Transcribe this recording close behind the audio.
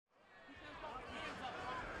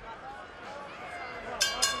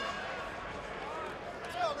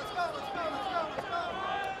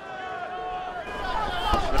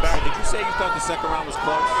say you thought the second round was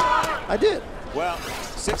close? I did. Well,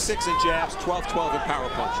 6-6 in jabs, 12-12 in power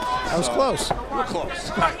punches. That was close. You were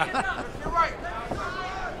close.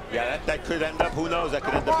 Yeah, that could end up, who knows, that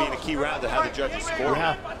could end up being a key round to how the judges score.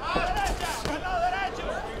 Yeah.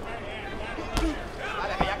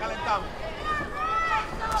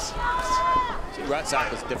 See,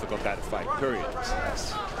 Salka's a difficult guy to fight, period.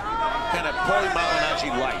 Kind of Paulie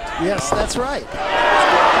Malignaggi light. Yes, that's right. Good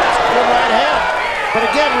right hand. But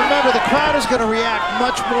again, remember, the crowd is going to react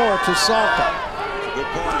much more to Salka. Good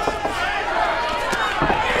point.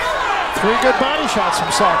 3 good body shots from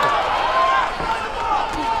Salka.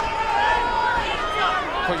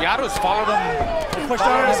 Collado's followed him. Push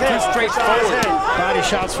down on his head. Too straightforward. Body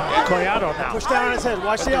shots from Collado now. Push down on his head.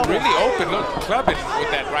 Watch the elbow. Really open, look, clubbing with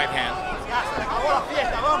that right hand.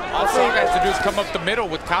 All Salka has to do is come up the middle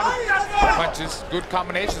with counter punches. Good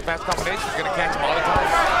combinations, fast combinations. Gonna catch him all the time.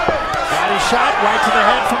 Body shot right to the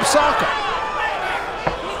head from Salka.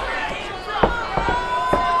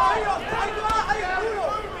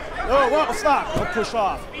 Oh, well, stop. Don't push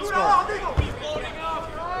off. Let's go.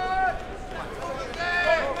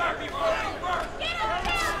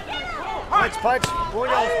 Punch.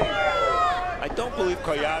 I don't believe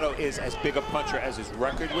Collado is as big a puncher as his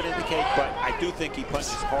record would indicate, but I do think he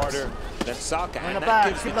punches harder than Salka, and that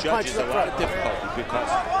gives the judges a lot of difficulty because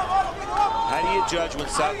how do you judge when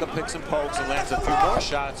Salka picks and pokes and lands a few more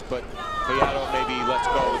shots, but Collado maybe lets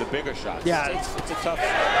go with a bigger shot? Yeah, it's a tough call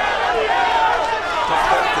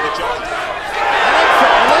for the judges.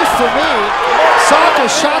 At least for me,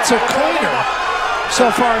 Salka's shots are cleaner so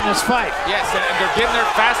far in this fight. Yes, and they're getting there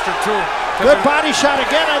faster too. Good body shot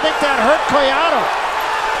again. I think that hurt Collado.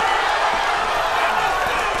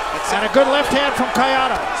 And a good left hand from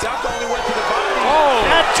Collado. Salka only went to the body. Oh!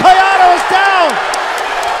 And Collado is down.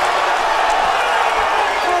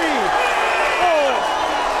 3, 4,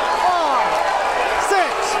 5,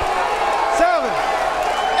 6, 7,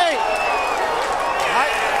 8.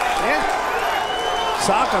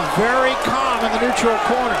 Salka very calm in the neutral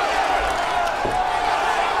corner.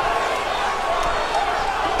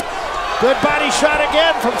 Good body shot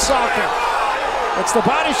again from Salka. It's the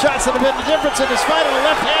body shots that have been the difference in this fight, and a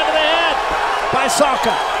left hand to the head by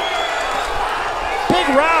Salka. Big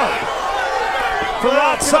round for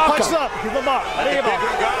Salka. Keep him up. The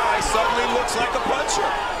bigger guy suddenly looks like a puncher.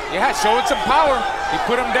 Yeah, showing some power. He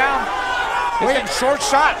put him down. He's getting short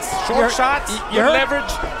shots. Short shots. You heard,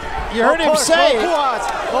 leverage. You heard him say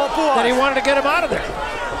that he That wanted to get him out of there.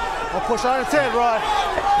 I'll push on his head, Rod.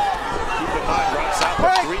 Keep in mind,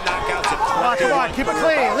 Salka, 3 knockouts in 21. Come on, keep it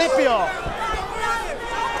clean. Limpio.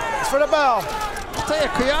 It's for the bell. I'll tell you,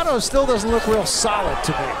 Collado still doesn't look real solid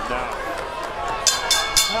to me. No.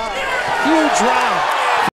 Huge round.